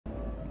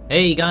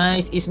Hey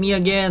guys, it's me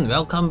again.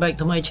 Welcome back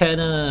to my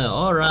channel.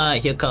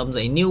 Alright, here comes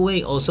a new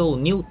week, also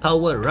new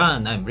tower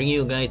run. I'm bringing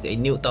you guys a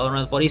new tower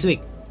run for this week.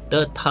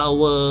 The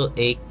Tower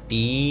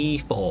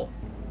 84.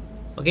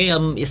 Okay,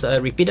 it's a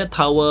repeated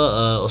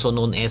tower, also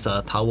known as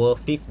Tower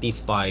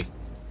 55.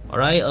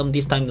 Alright,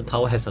 this time the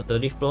tower has a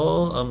 30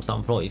 floor.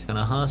 Some floor is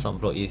kinda hard, some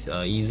floor is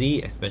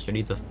easy,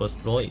 especially the first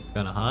floor is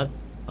kinda hard.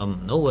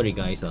 No worry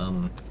guys,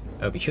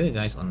 I'll be showing you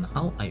guys on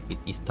how I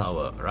beat this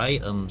tower,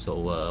 right?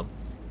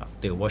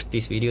 After you watch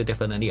this video,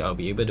 definitely I'll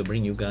be able to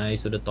bring you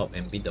guys to the top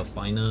and beat the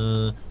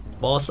final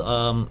boss,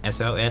 as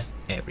well as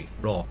every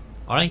floor.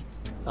 Alright,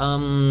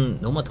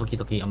 no more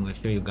talky, I'm going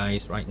to show you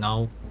guys right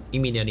now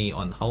immediately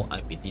on how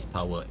I beat this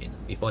tower. And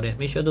before that,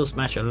 make sure to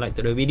smash a like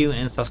to the video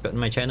and subscribe to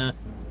my channel.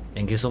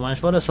 Thank you so much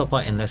for the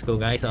support, and let's go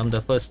guys.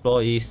 The first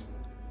floor is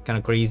kind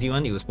of crazy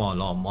one. You spawn a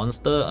lot of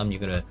monster. You're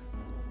gonna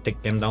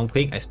take them down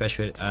quick,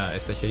 especially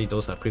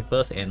those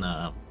creepers and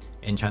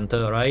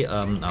enchanter, right?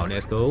 Now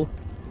let's go.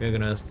 We're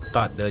gonna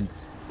start the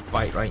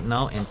fight right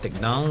now and take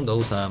down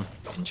those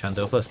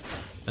enchanter first.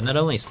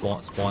 Another one is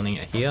spawning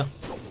at here.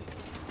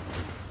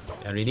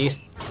 There it is.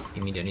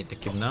 Immediately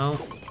take him down.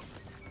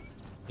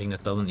 I think the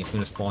third one is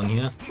gonna spawn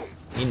here.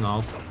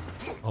 Meanwhile,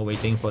 while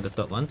waiting for the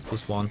third one to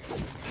spawn,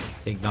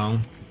 take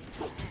down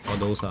all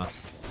those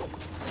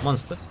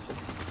monsters.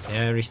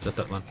 There is the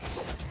third one.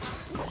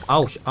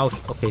 Ouch, ouch.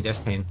 Okay, that's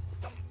pain.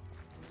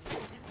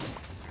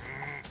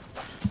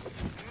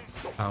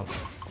 Ouch.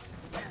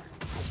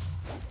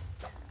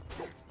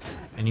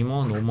 Any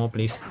more? No more,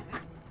 please.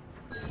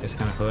 That's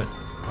kind of hurt.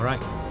 Alright,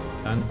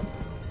 done.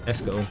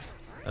 Let's go.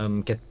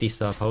 Get this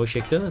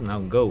Powershaker. Now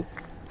go.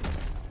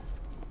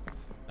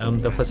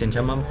 The first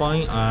enchantment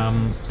point.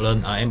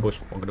 Learn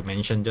ambush. Forgot to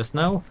mention just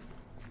now.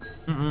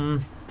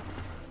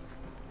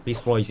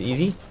 This floor is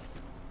easy.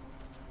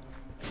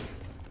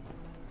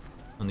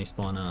 Only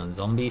spawn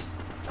zombies.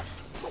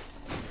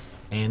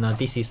 And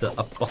this is the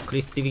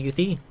apocalypse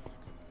difficulty.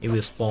 It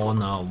will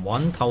spawn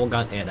one tower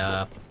guard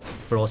at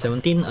floor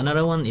 17,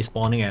 another one is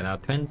spawning at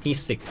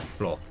 26th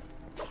floor.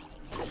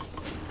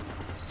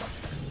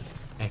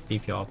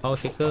 Active your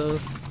Powershaker.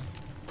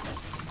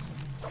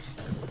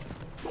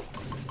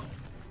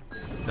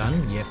 Done?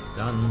 Yes,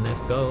 done. Let's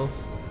go.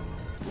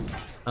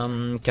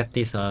 Get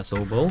this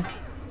Sawblade.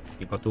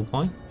 You got 2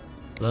 points.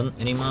 Learn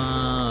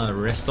Animal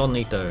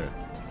Resonator.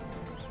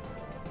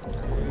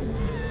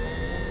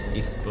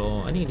 This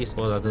floor, I think this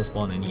floor doesn't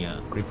spawn any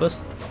creepers.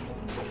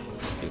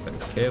 You gotta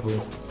be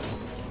careful.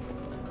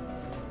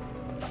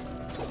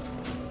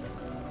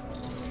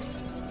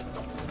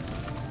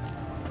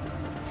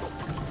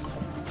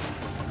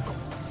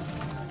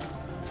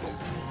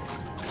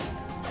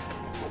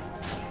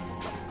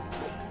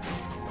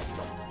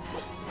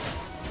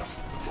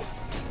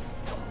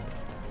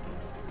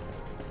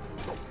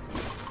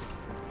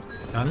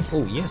 Done?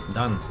 Oh yes,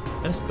 done.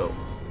 Let's go.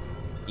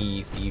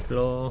 Easy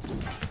floor.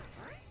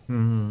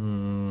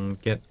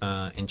 Get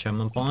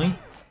enchantment point.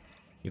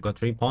 You got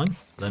 3 points.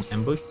 Learn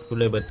ambush to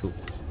level 2.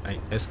 Right,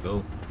 let's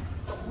go.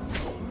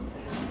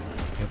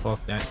 Careful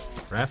of that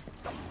trap.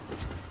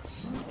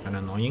 Kinda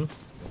annoying.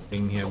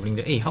 Bring here, bring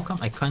there. Hey, how come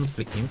I can't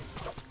click him?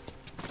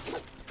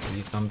 Is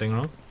it something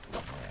wrong?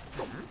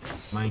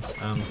 My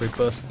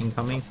creepers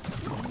incoming.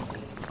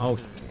 Oh,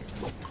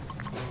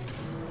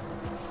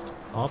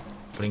 stop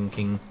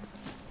blinking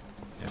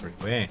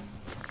everywhere.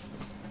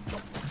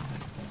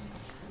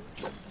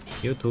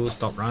 You two,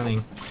 stop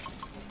running.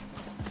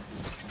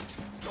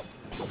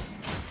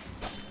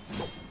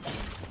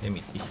 Let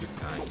me teach you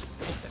guys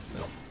as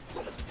well.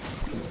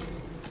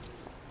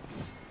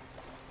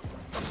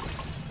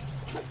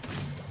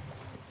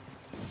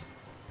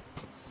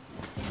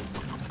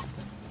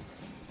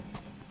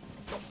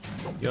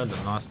 You're the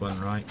last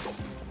one, right?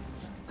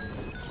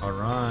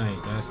 Alright,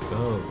 let's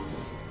go.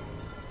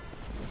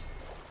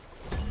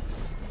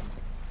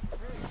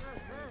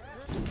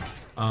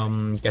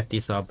 Get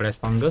this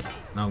blessed fungus.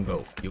 Now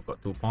go. You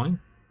got 2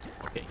 points.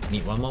 Okay,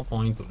 need 1 more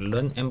point to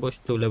learn ambush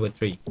to level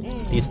 3.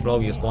 This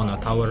floor you spawn a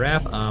tower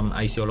raft,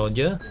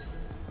 Iceologer.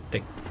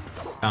 Take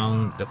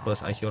down the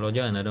first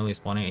Iceologer, another one is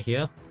spawning at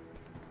here.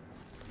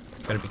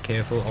 Gotta be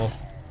careful of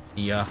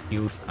the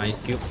huge ice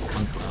cube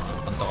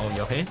on top of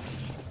your head.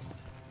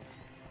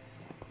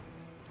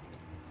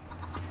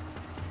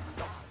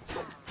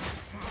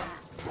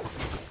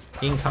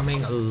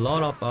 Incoming a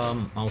lot of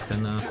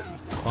mountain.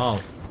 Wow,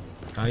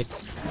 guys,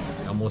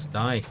 almost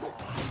die.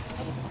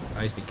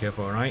 Guys, be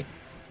careful, alright?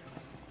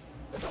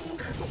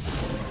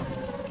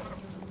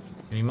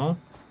 Any more?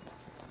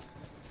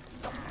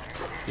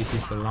 This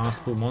is the last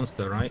 2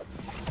 monster, right?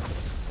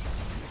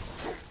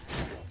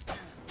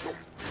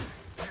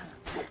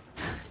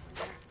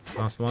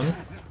 Last one.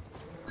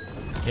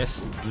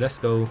 Yes, let's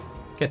go.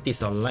 Get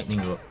this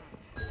lightning rod.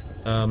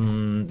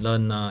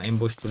 Learn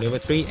ambush to level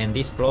 3, and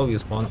this floor will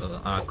spawn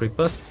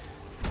creepers.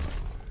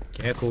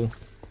 Careful.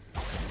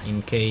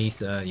 In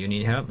case you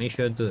need help, make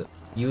sure to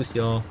use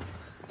your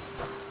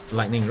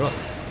lightning rod.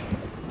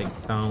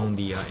 Take down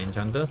the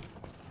enchanter.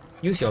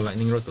 Use your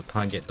lightning rod to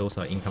target those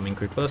incoming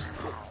creepers.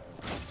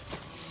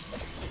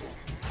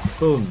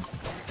 Boom.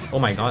 Oh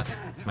my god,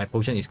 my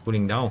potion is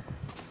cooling down.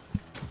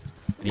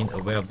 Didn't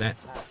aware of that.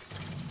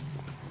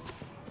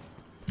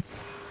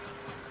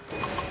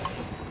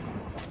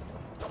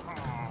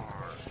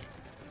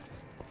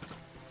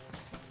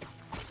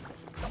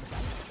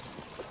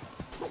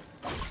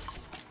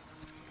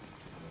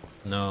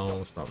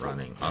 No, stop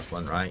running. Last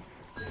one, right?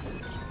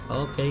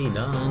 Okay,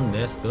 done.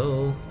 Let's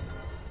go.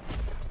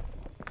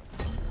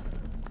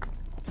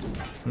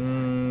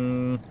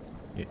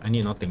 I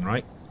need nothing,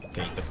 right?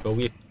 Okay, let's go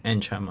with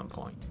enchantment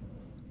point.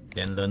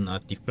 Then learn a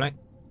deflect.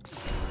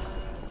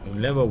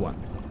 Level 1.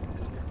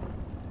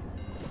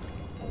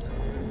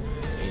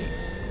 Okay.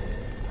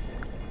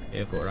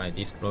 Therefore, right,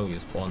 this flow will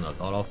spawn a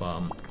lot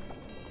of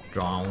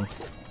drowned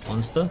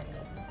monster.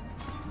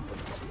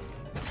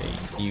 They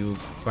deal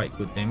quite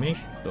good damage,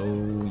 so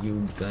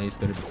you guys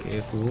gotta be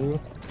careful.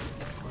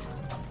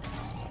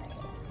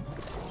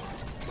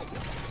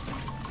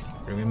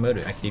 Remember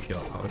to active your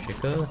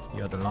Powershaker.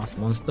 You're the last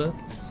monster.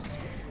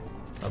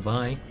 Bye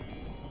bye.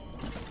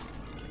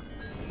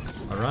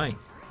 Alright.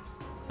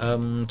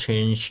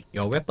 Change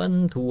your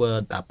weapon to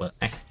a double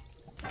axe.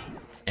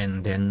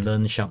 And then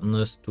learn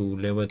sharpness to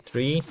level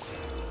 3.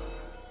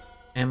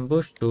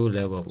 Ambush to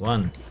level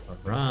 1.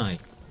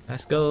 Alright.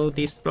 Let's go.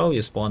 This flow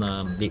you spawn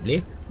a deep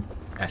lift.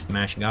 A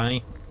smash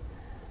guy.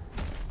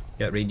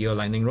 Get ready your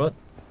lightning rod.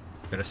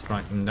 Gotta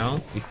strike him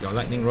down with your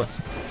lightning rod.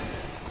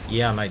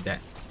 Yeah, like that.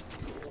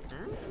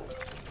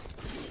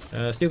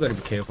 Still gotta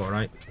be careful,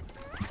 right?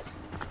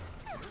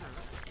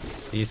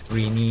 This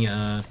greeny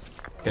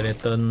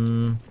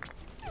skeleton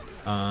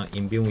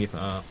imbued with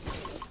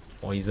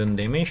poison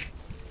damage.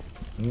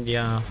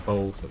 Yeah,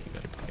 both, so you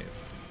gotta be careful.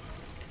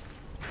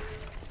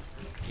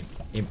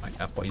 It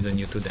might poison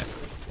you to death.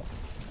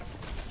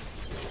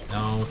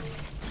 Now,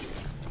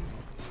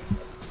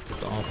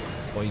 stop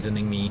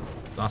poisoning me.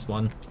 Last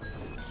one.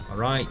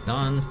 Alright,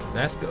 done.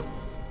 Let's go.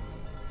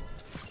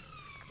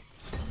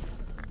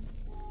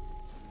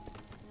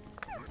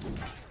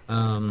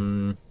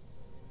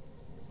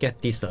 Get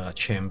this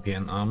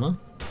champion armor.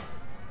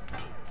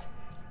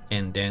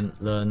 And then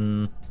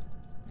learn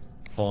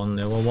on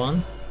level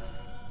 1.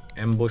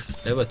 Ambush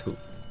level 2.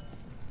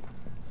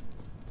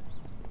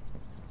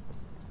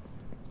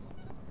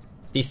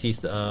 This is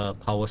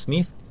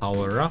Powersmith,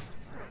 Power Up.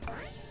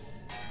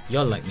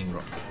 Your lightning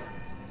rod.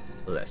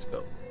 Let's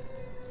go.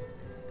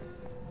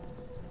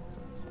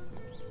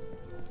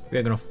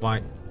 We're gonna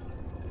fight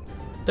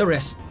the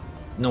rest.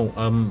 No,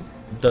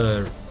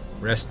 the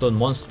redstone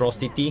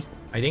monstrosity,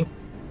 I think.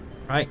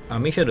 Right.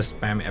 Make sure to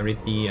spam every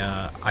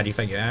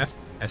artifact you have,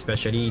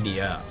 especially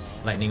the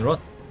lightning rod.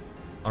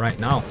 Alright,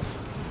 now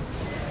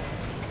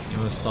you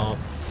will stop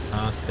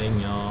casting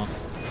your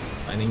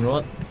lightning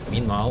rod.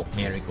 Meanwhile,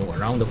 merry go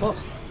around the boss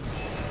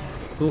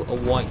to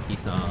avoid his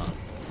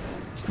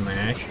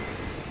smash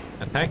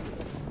attack.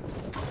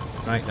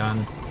 Right,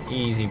 done.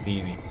 Easy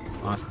peasy.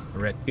 Fast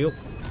red cube.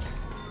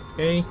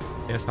 Okay,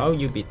 that's how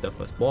you beat the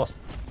first boss.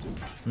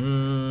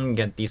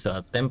 Get this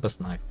Tempest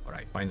knife.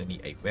 Alright,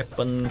 finally a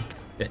weapon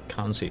that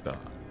counts with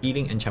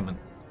healing enchantment.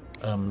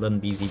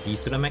 Learn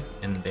BZBs to the max,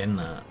 and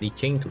then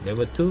reaching to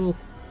level 2.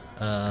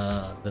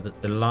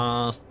 The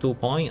last 2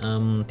 points,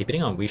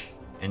 depending on which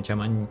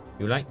enchantment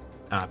you like.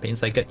 Pain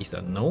cycle is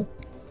a no.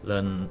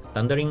 Learn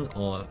thundering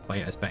or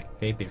fire aspect.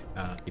 Okay,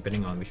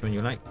 depending on which one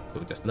you like. So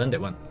just learn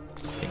that one.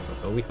 Okay,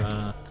 we'll go with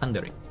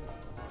thundering.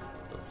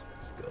 So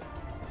let's go.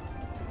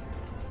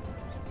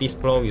 This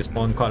floor will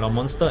spawn quite a lot of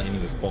monster, and you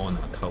will spawn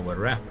a tower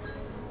raft.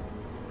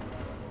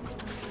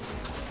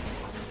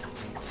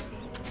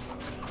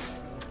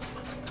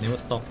 Never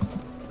stop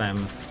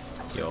spam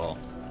your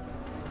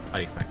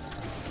artifact.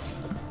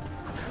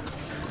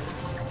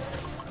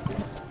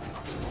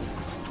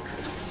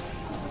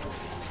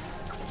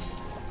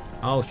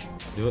 Ouch,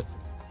 dude.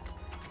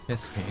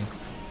 That's pain.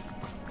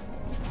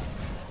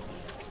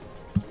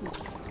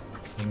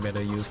 I think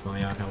better use my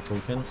health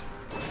potion.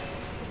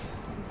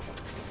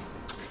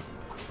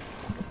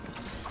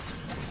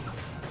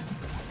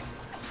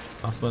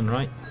 Last one,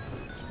 right?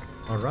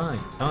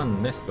 Alright,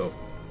 done. Let's go.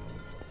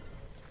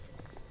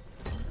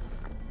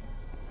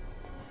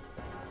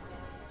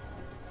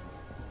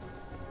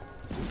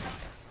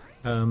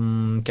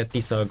 Get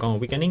this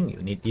Gong Awakening.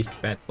 You need this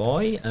bad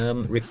boy.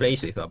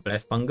 Replace with a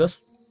Blast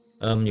Fungus.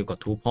 You got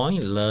 2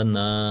 points. Learn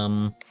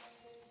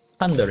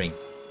Thundering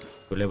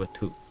to level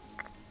 2.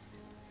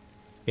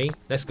 Okay,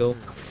 let's go.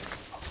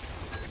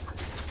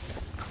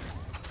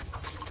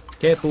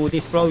 Careful,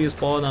 this floor you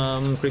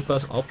spawn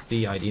creepers off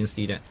the. I didn't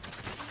see that.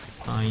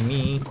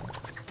 Tiny.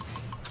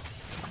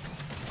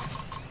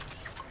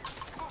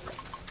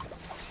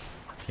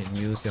 Can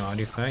use your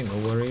artifact, no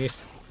worries.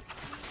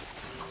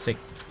 Take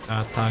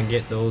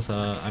target those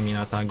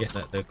target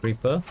the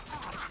creeper.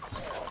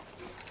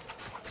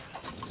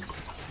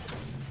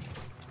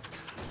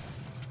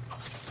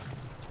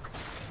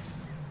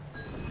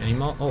 Any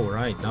more?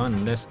 Alright,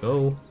 done. Let's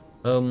go.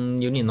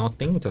 You need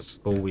nothing,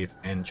 just go with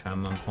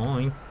enchantment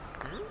point.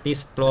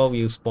 This floor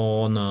will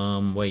spawn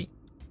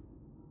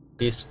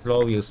this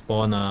floor will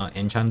spawn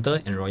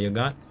enchanter and royal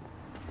guard.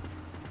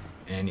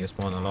 And you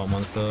spawn a lot of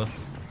monster.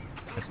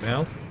 as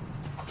well.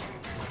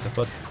 The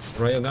first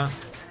royal guard.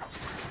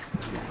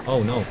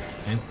 Oh no,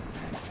 man.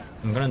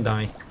 I'm gonna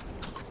die.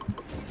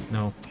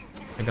 No.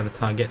 I gotta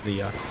target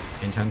the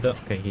enchanter.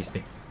 Okay, he's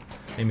dead.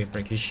 Let me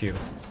break his shield.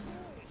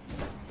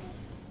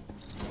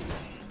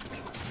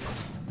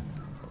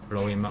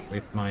 Blow him up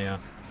with my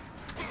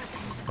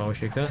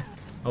Powershaker.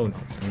 Oh no,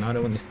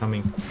 another one is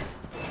coming.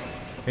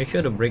 Make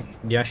sure to break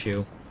their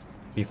shield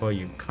before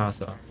you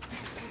cast a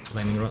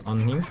lightning rod on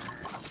him.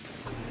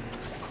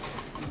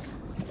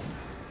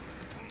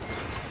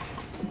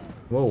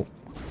 Whoa.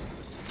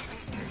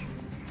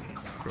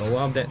 Blow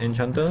up that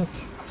enchanter.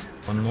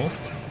 One more.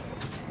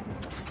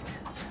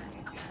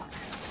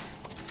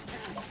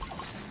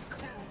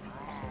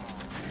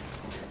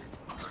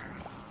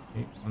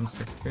 Okay, 1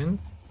 second.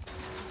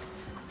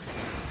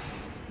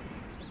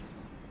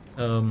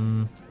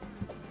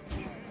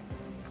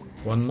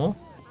 One more.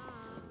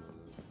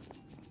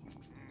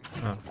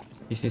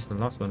 This is the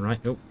last one, right?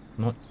 Nope,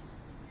 not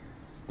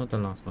the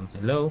last one.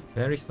 Hello,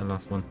 where is the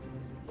last one?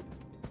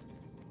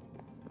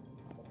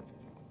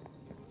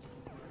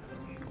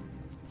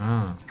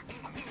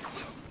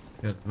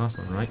 You're the last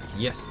one, right?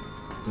 Yes.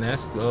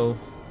 Let's go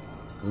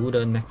to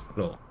the next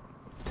floor.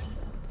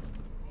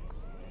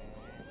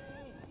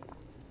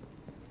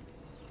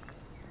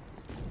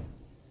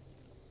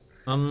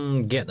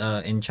 Get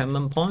an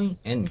enchantment point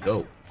and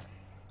go.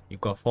 You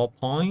got 4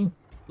 points.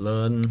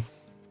 Learn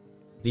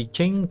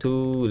leeching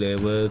to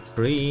level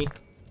 3.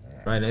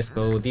 Right, let's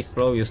go. This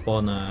floor you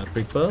spawn a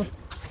creeper.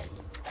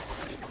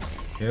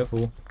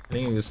 Careful. I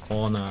think you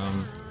spawn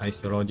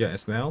astrologer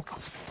as well.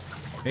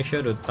 Make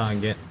sure to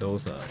target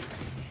those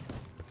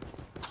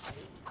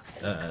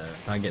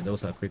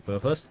creeper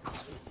first.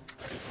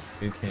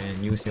 You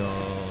can use your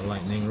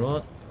lightning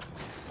rod.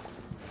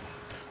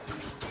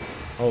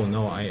 Oh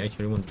no, I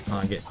actually want to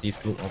target this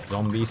group of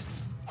zombies.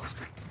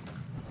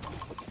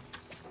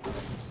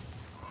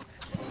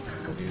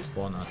 You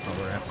spawn a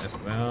tower rep as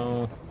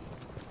well.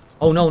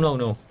 Oh no no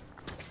no!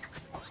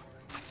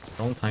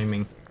 Wrong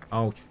timing.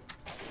 Ouch.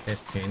 That's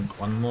pain.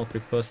 One more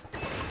creepers.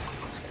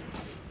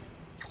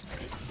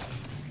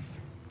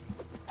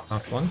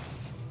 Last one.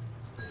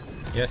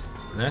 Yes,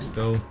 let's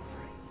go.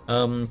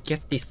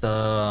 Get this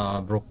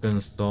broken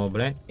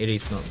Sawblade. It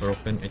is not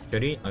broken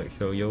actually. I'll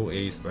show you.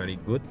 It is very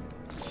good.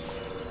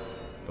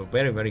 A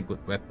very good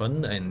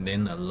weapon, and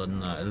then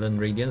learn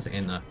radiance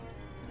and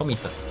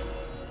committer.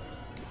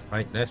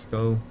 Right, let's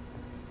go.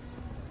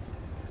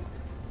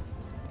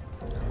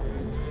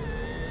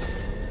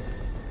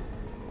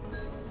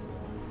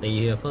 Stay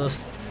here first.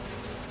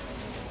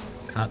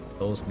 Cut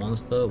those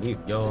monsters with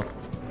your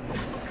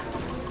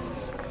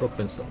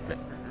broken Sawblade.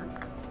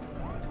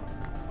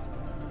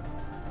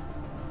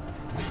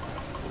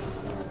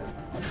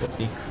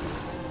 Whoopsie,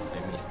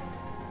 I missed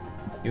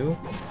you.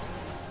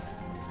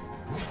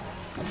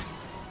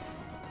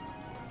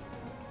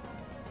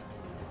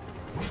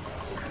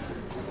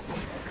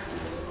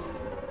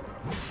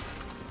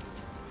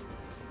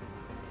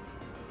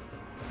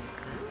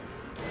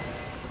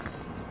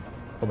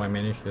 Hope I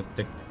managed to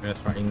take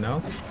rest right now.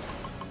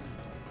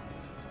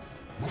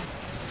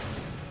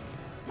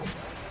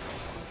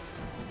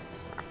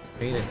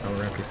 Okay, the tower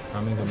rep is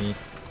coming to me.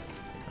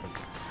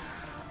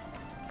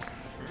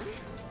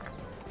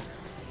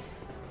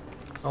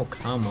 Oh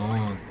come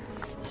on!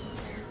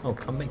 Oh,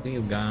 come back to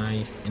you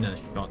guys in a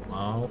short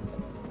while.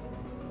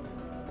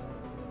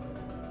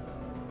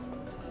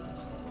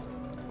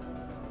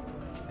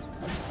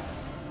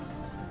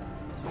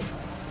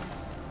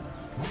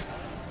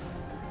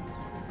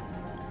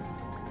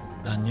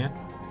 Done yet?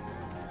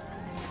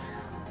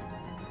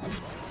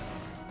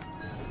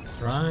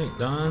 Right,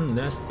 done.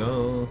 Let's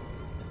go.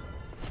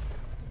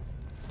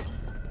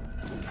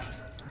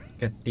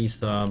 Get this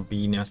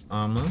Beenest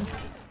armor.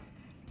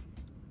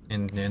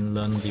 And then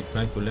learn the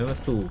flag to level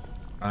 2.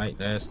 Right,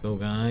 let's go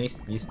guys.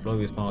 This floor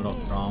is full of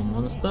ground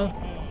monster.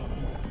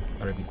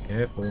 Gotta be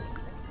careful.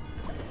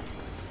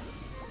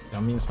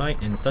 Come inside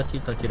and touch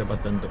the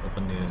button to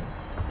open the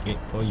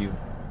gate for you.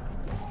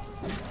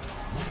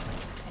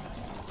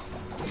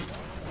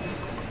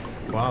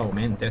 Wow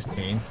man, that's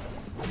pain.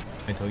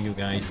 I told you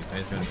guys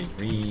gotta be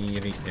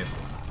really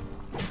careful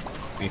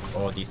with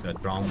all these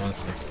ground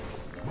monsters.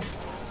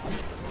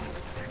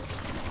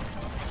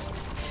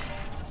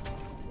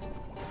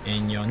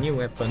 And your new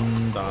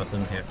weapon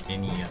doesn't have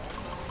any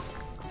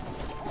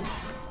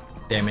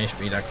damage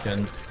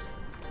reduction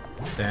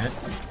stat.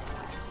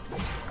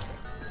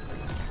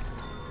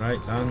 Right,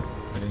 done.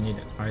 I don't need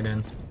a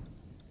trident.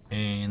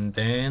 And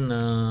then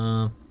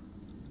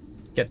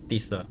get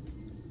this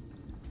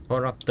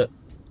corrupted.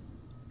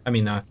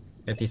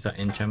 Get this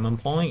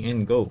enchantment point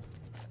and go.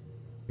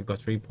 You got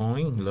 3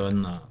 points.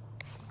 Learn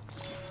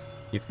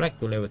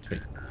deflect to level 3.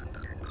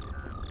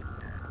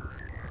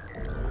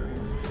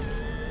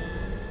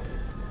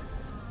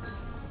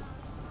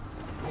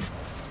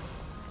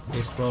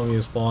 This floor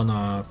will spawn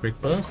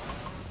creepers.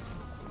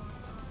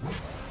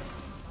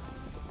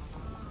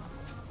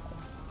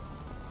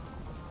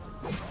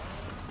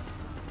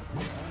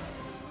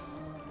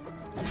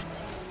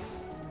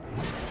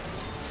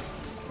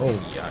 Oh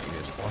yeah,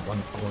 you spawn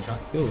one power guy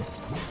too.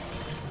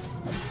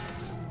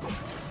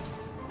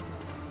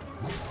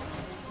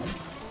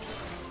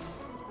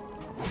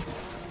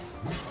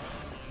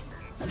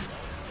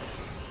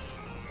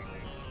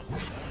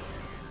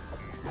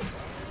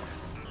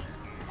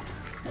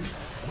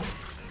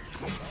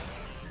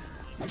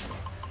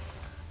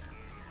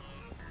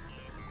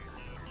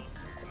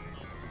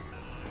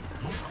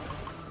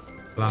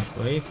 Last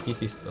wave,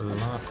 this is the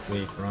last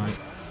wave, right?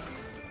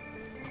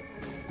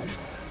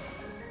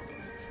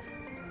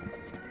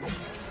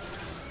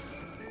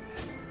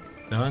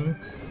 Done.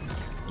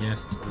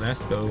 Yes, let's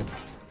go.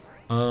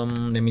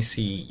 Let me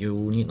see. You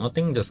need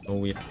nothing, just go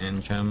with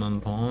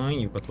enchantment point.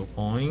 You got 2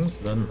 points.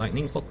 Then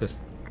lightning focus.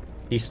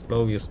 This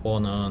flow you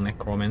spawn a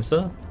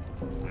necromancer.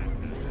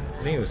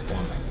 I think you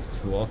spawn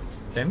like 2 of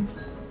them.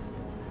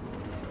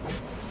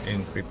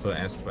 And creeper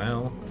as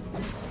well.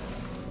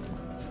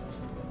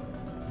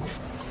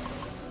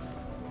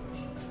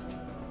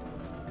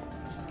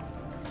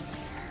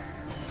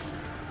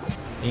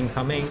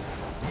 Incoming.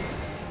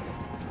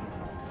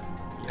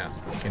 Yeah,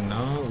 okay,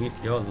 now with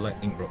your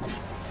lightning rope.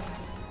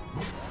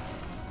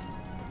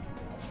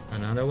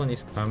 Another one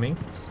is coming.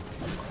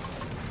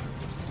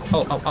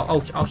 Oh, ow, ow,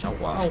 ouch, ouch, ouch,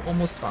 wow,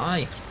 almost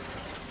die.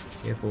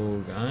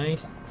 Careful, guys.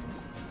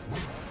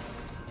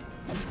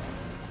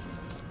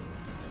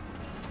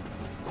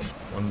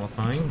 One more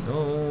time.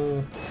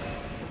 No.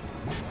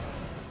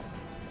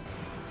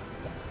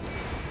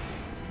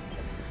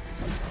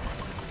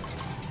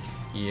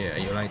 Yeah,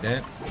 you like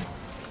that?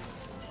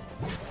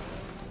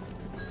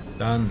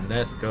 Done.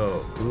 Let's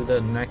go to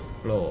the next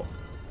floor.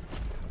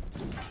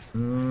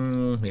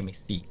 Let me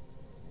see.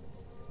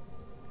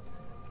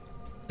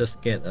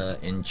 Just get an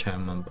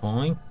enchantment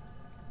point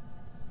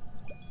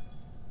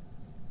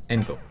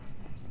and go.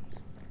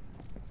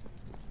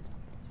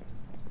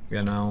 We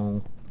are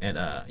now at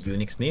a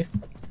Uniquesmith.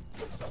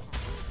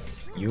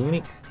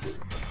 Unique.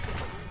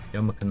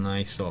 Your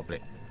mechanized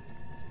Sawblade.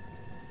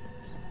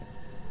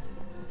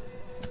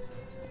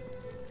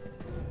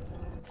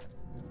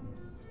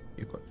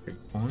 You got 3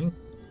 points.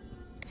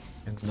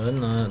 And then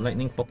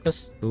lightning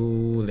focus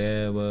to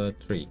level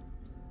 3.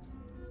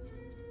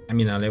 I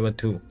mean level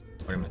 2.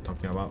 What am I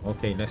talking about?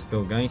 Okay, let's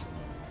go, guys.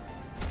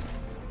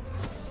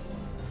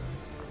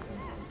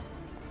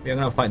 We are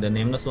gonna fight the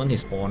nameless one.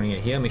 He's spawning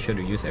it here. Make sure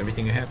to use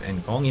everything you have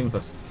and gong him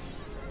first.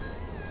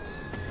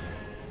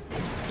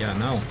 Yeah,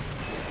 now.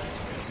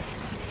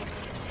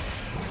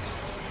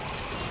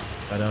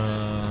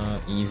 Ta-da!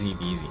 Easy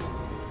peasy.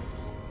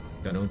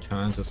 Got no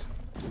chance to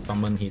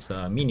summon his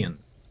minion.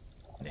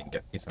 Then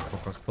get his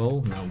Cog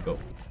Crossbow. Now go.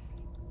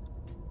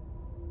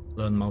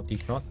 Learn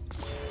multi-shot.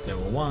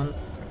 Level 1.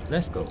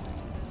 Let's go.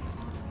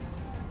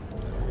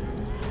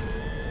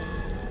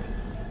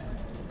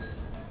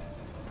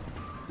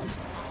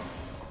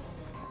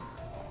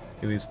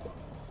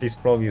 This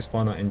floor is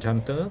spawn an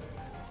enchanter.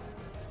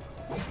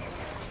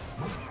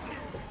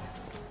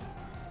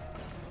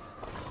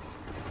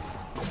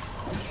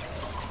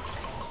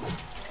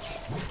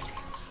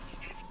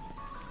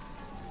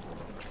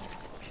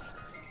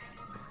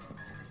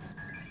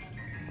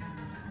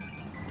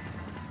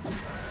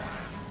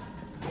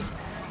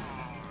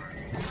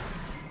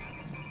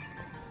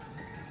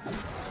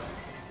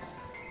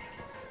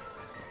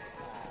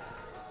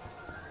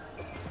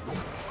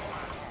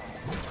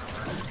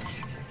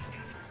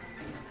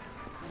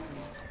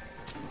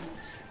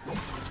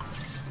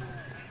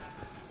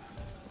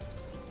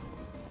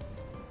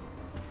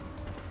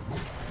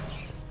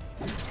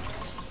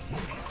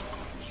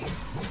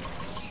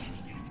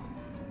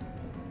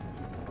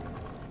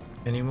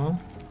 Anymore?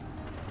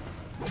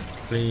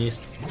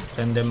 Please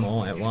send them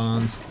all at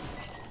once.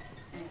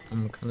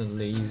 I'm kinda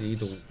lazy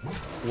to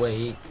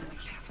wait.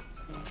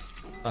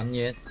 Done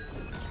yet?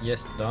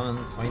 Yes, done.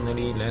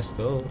 Finally, let's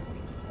go.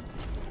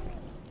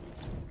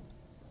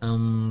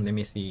 Let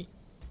me see.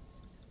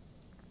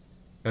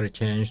 Gotta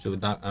change to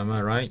dark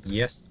armor, right?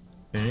 Yes,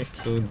 change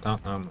to dark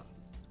armor.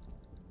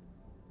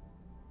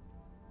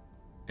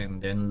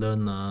 And then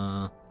learn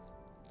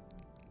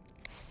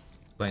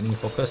lightning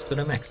focus to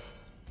the max.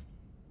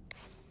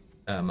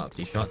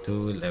 Multi-shot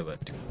to level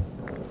 2.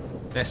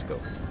 Let's go.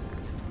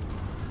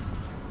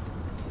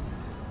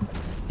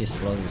 This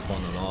floor will spawn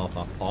a lot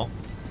of fog.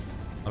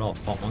 A lot of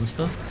fog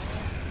monster.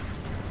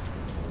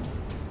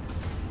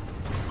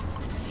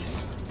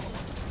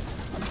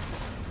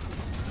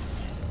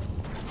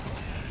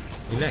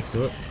 Relax,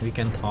 dude. We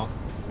can talk.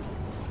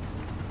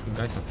 You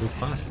guys are too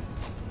fast.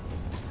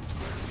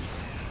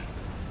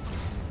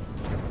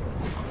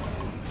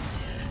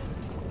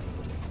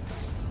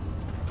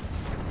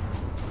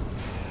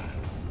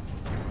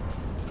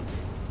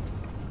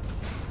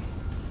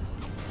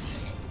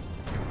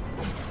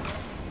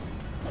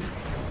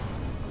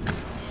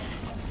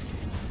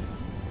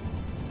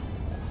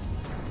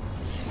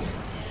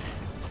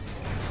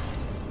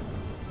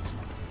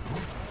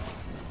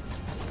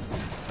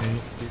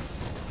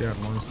 There are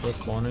monsters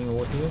spawning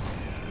over here.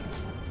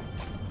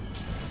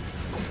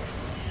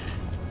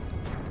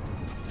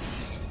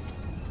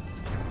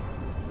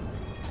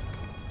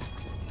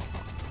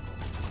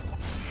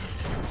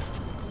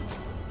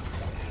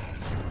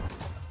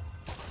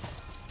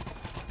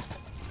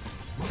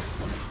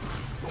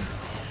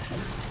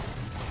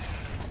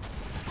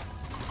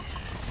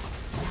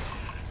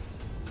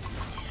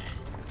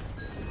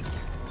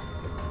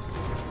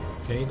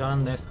 Okay,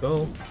 done. Let's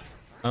go.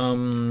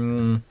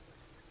 You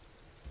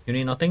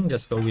need nothing.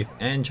 Just go with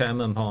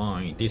enchantment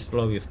point. This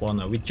floor will spawn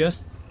a witches.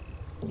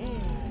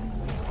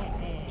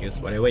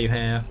 Use whatever you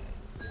have.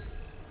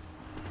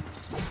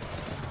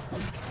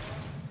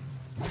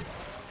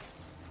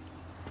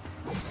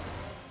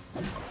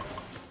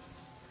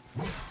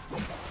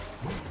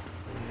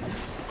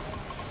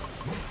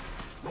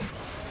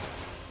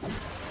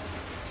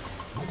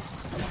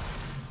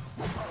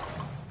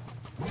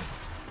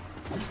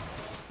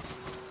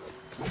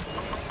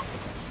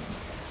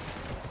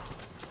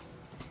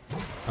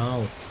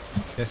 Oh,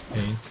 that's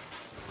pain.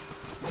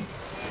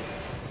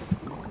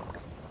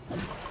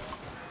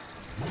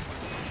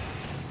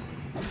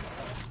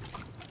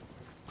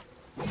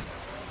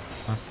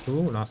 Last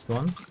two, last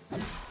one.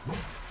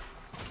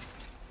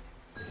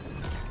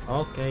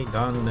 Okay,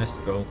 done. Let's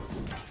go.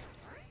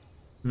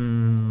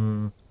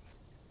 You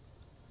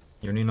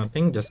need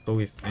nothing. Just go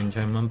with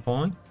enchantment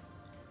point.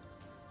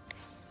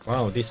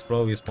 Wow, this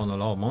floor will spawn a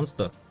lot of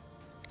monsters.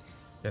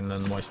 Then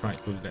learn voice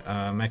strike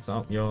to max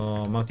out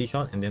your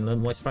multi-shot, and then learn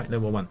voice strike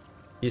level 1.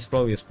 This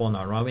floor will spawn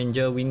a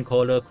Ravager,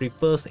 Windcaller,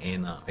 Creepers,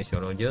 and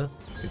Astrologer.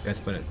 You guys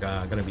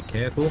gotta be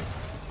careful.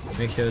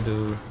 Make sure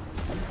to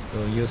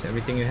use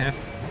everything you have.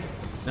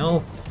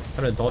 No,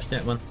 gotta dodge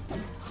that one.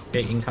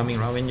 Okay, incoming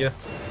Ravager.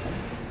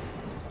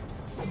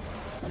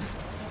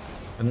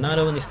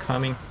 Another one is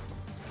coming.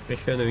 Make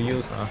sure to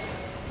use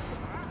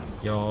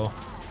your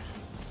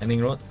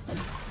landing rod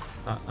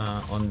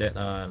on that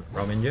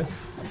Ravager.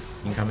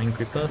 Incoming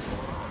Creeper.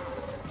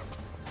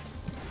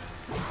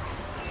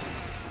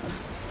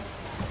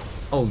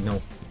 Oh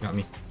no, got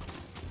me.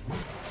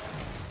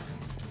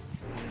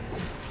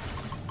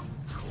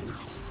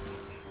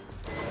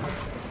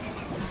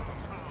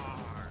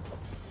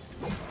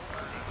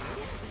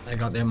 I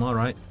got them all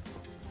right.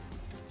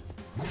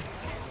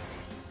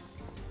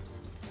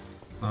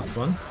 Last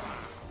one.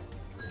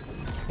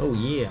 Oh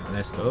yeah,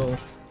 let's go.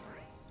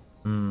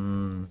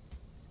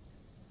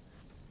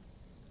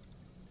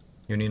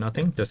 You need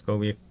nothing, just go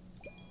with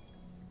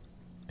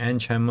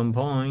enchantment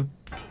point.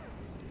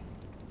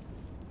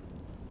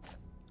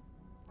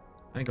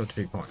 I got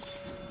 3 points.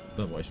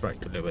 The voice right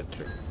to level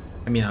 3.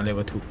 I mean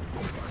level 2.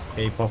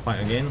 Okay, pop fight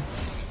again.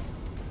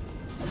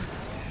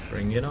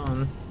 Bring it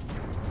on.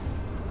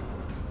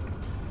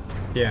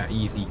 Yeah,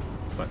 easy,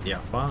 but yeah,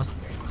 fast.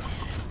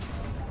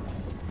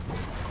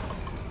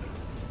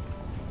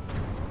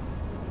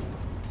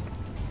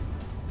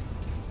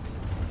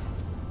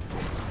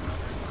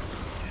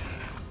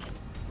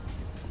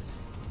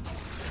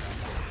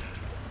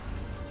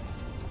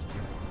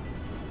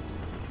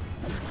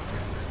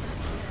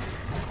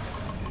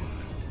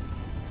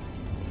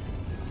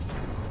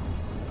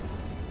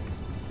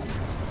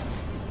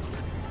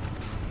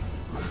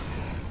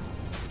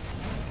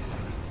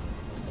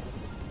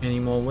 Any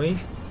more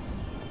wave?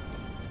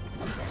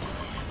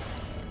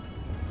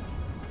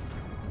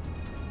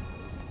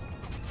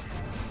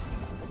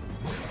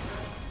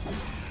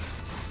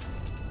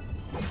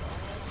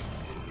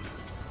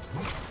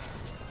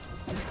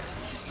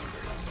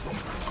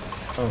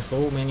 Oh,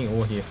 so many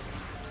over here.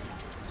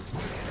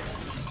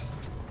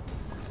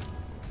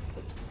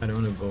 I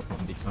don't want to go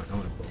from this side, I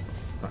want to go from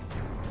this side.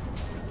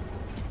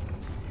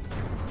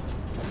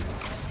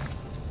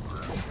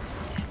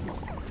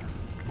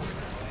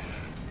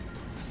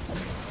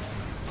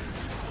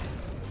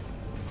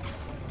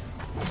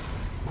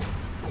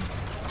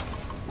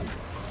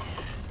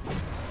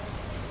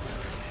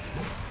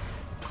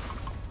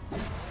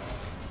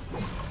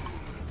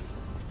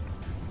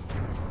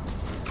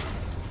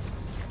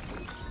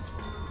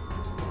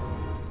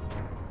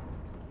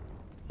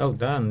 Oh,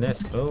 done.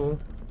 Let's go.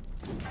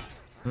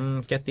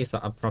 Get this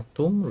abrupt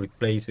tomb,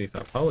 replace with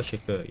a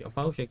Powershaker. Your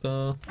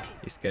Powershaker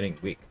is getting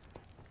weak.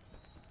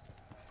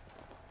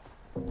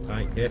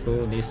 Right,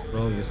 careful. This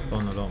floor you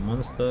spawn a lot of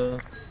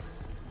monster.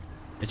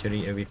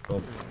 Actually, every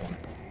floor spawn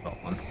a lot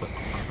of monster.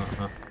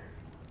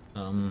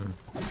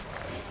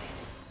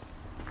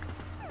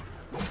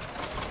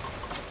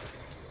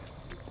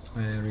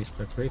 Where is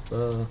the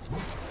creeper?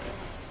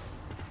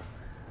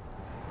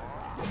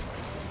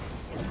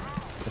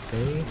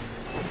 Okay.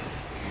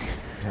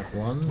 I have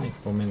one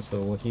Necromancer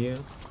over here.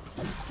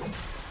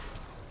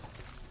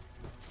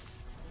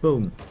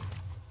 Boom.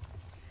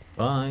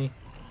 Bye.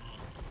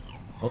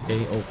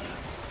 Okay, oh.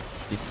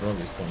 This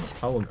rogue is from a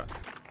power guy.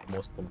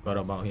 Almost forgot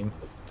about him.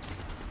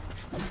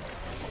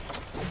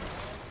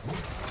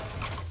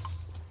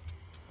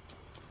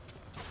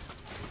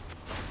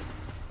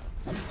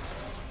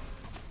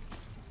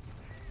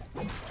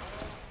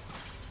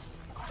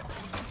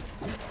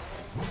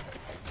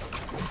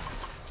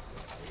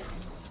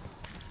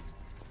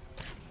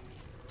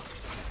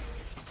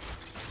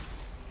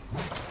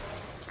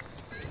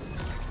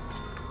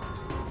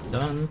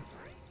 Done.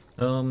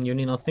 You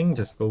need nothing,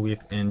 just go with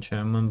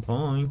enchantment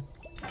point.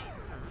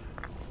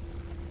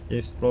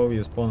 This floor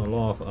will spawn a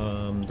lot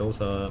of those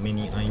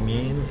mini Iron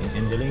and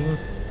Enderling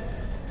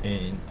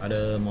and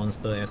other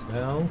monster as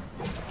well.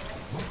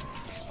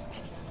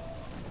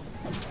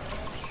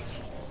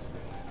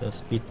 The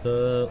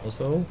Spitter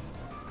also.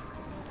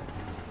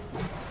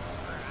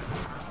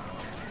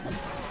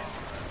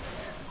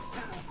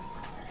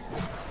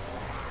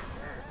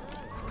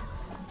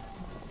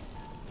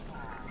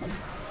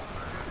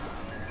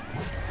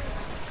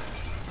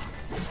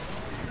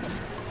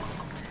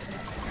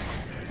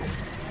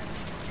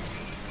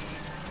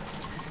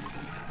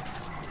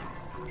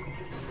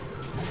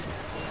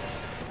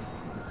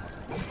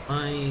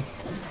 My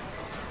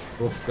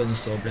broken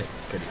Sawblade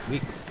get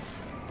weak.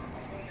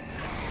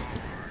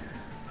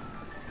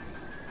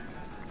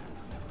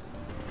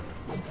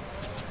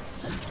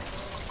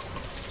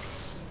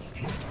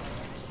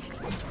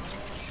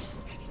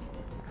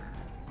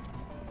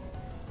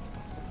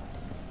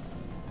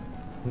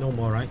 No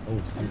more, right? Oh,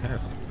 you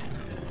have.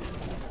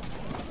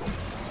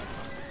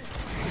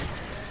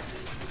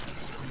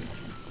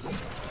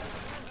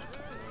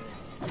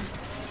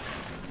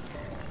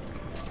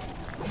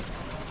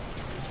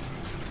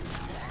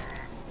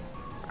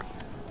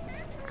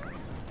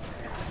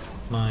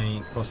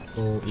 My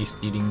crossbow is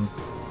dealing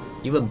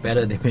even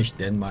better damage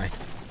than my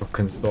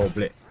broken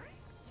Sawblade.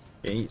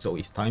 Okay, so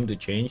it's time to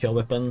change your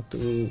weapon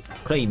to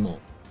Claymore.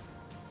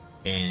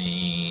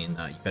 And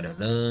you gotta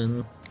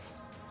learn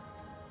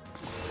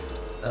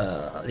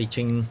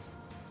reaching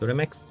to the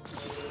max,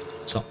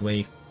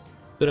 shockwave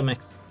to the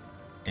max,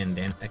 and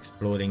then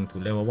exploding to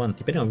level 1,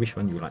 depending on which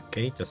one you like.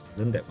 Okay, just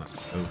learn that one.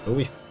 I'll go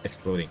with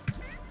exploding.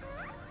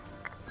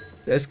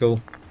 Let's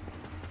go.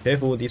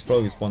 Careful, this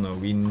floor is spawn a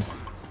wind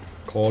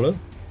caller,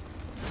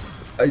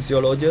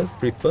 Iceologer,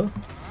 Creeper.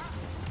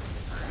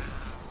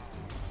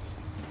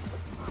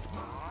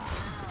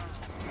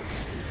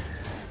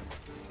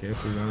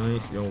 Careful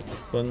guys, your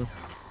weapon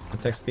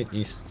attack speed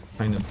is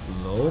kind of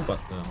low, but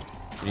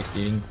it is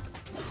dealing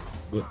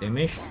good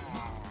damage.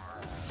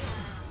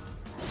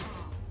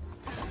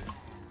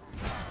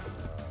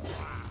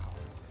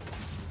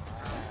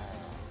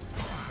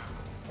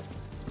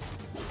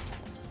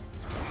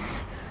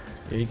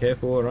 Be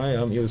careful, right?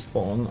 You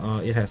spawn.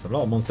 It has a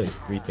lot of monsters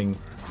waiting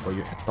for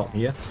you at top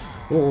here.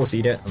 Oh,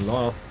 see that? A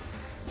lot of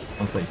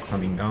monsters is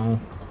coming down.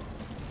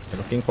 They're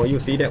looking for you.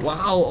 See that?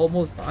 Wow,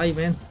 almost died,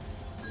 man.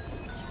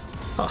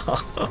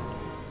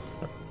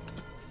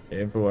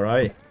 Careful,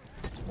 right?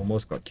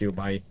 Almost got killed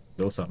by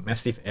those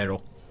massive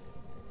arrow.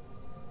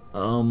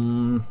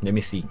 Let me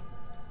see.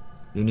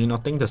 You need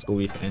nothing. Just go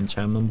with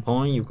enchantment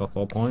point. You got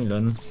 4 points.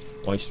 Learn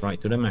voice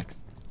strike to the max.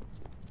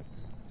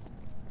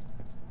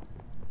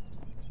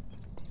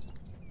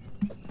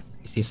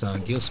 This is a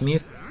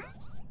Uniquesmith.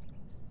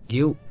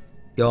 Give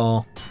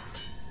your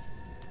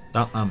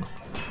dark armor.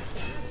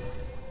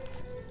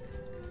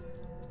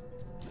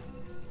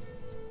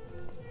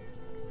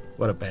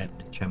 What a bad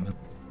enchantment.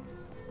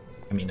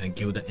 I mean, I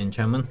gilded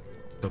enchantment.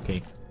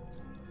 Okay.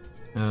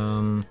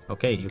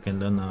 Okay, you can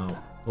learn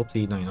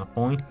oopsie, not enough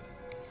point.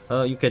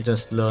 You can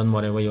just learn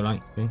whatever you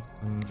like. Okay.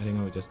 I think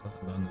I will just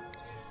learn.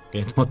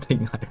 Okay,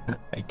 nothing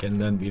I can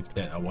learn with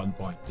that at 1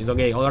 point. It's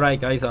okay. Alright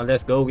guys,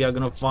 let's go. We are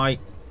gonna fight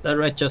the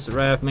Righteous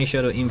Wrath. Make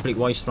sure to inflict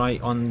voice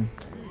strike on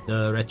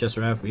the Righteous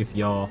Wrath with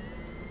your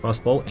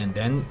crossbow, and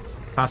then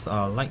cast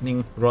a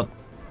lightning rod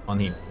on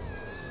him.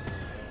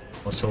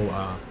 Also,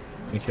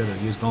 make sure to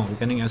use Gong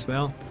opening as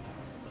well.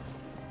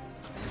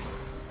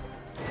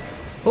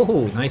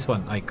 Oh, nice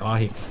one! I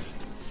got him.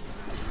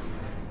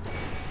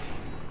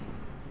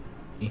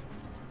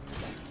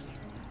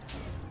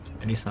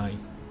 Any side?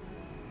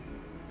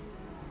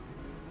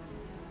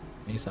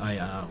 Any side?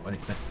 What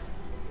is that?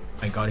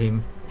 I got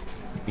him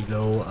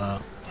below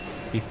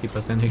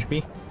 50%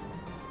 HP.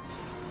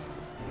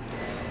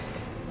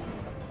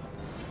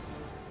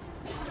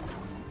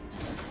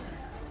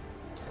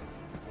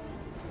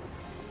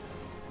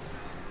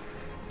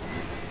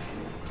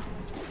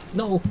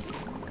 No!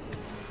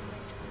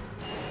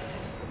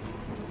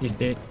 He's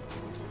dead.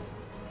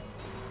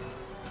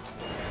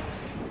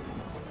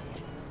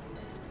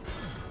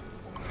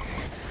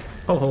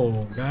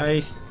 Oh,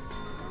 guys.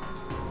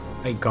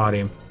 I got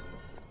him.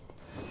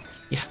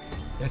 Yeah,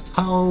 that's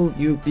how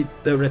you beat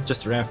the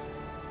Righteous Wrath.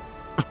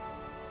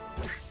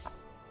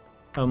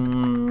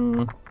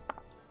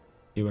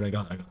 See what I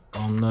got? I got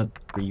Gauntlet,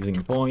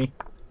 Freezing Point.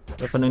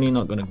 Definitely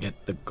not gonna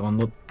get the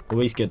Gauntlet.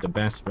 Always get the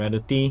best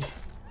rarity.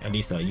 At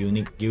least a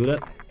unique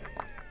gilded.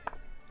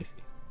 This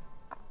is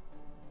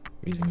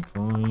Freezing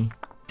Point.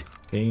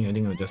 Okay, I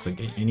think I'll just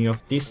get any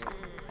of this.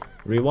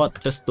 Reward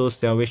just to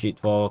salvage it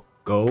for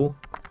gold.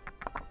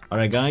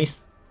 Alright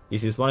guys,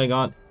 this is what I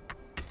got.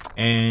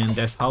 And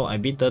that's how I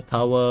beat the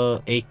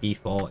Tower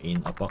 84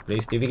 in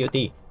Apocalypse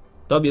difficulty.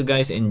 Hope you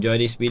guys enjoy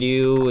this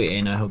video,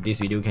 and I hope this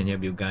video can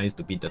help you guys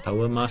to beat the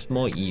tower much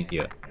more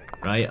easier.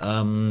 Right,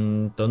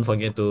 don't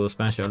forget to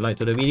smash a like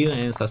to the video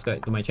and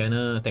subscribe to my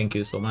channel. Thank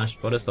you so much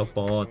for the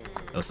support.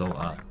 Also,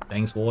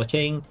 thanks for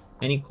watching.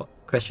 Any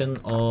question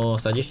or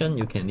suggestion,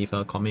 you can leave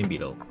a comment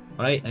below.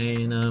 Alright,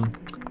 and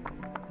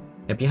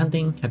happy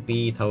hunting,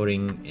 happy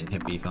towering, and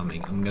happy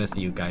farming. I'm gonna see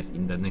you guys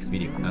in the next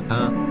video.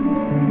 Ta-ta!